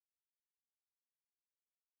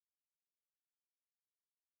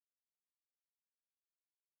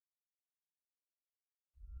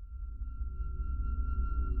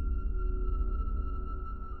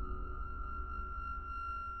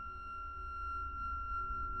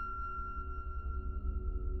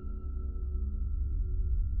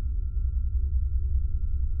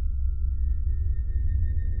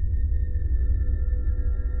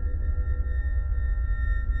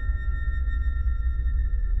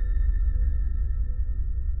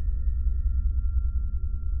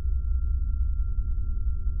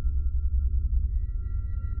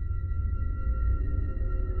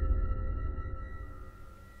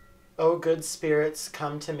O good spirits,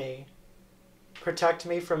 come to me. Protect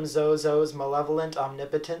me from Zozo's malevolent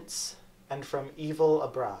omnipotence and from evil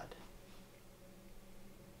abroad.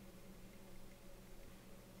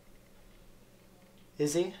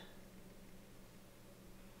 Izzy?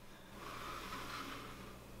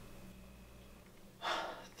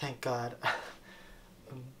 Thank God.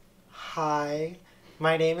 Hi,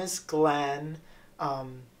 my name is Glenn. I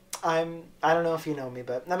don't know if you know me,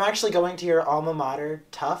 but I'm actually going to your alma mater,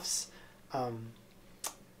 Tufts. Um,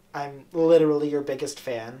 I'm literally your biggest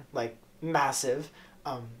fan, like massive.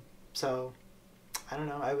 So I don't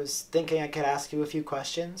know. I was thinking I could ask you a few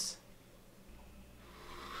questions.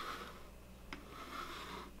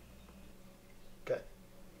 Good.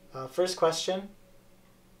 First question.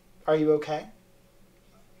 Are you okay?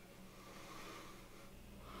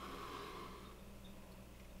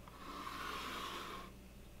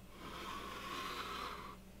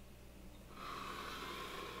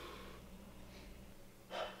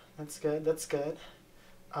 That's good. That's good.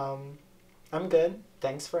 Um, I'm good.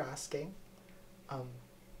 Thanks for asking. Um,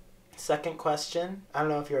 Second question. I don't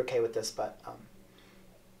know if you're okay with this, but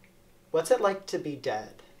what's it like to be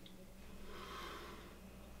dead?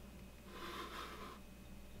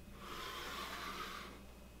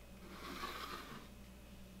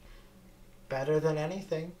 Better than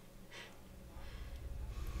anything.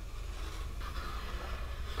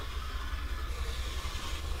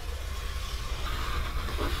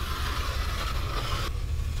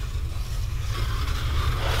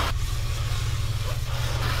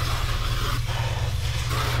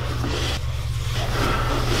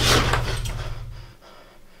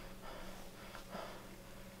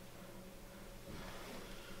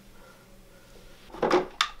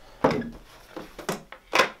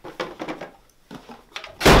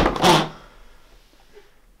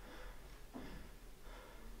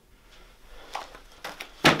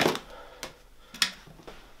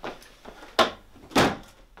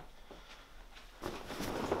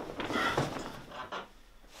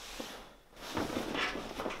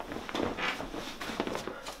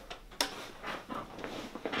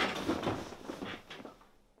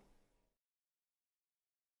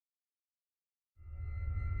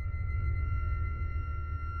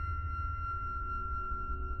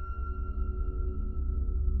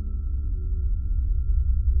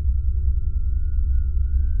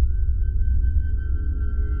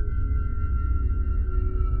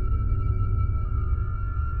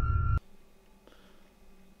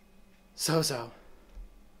 Zozo.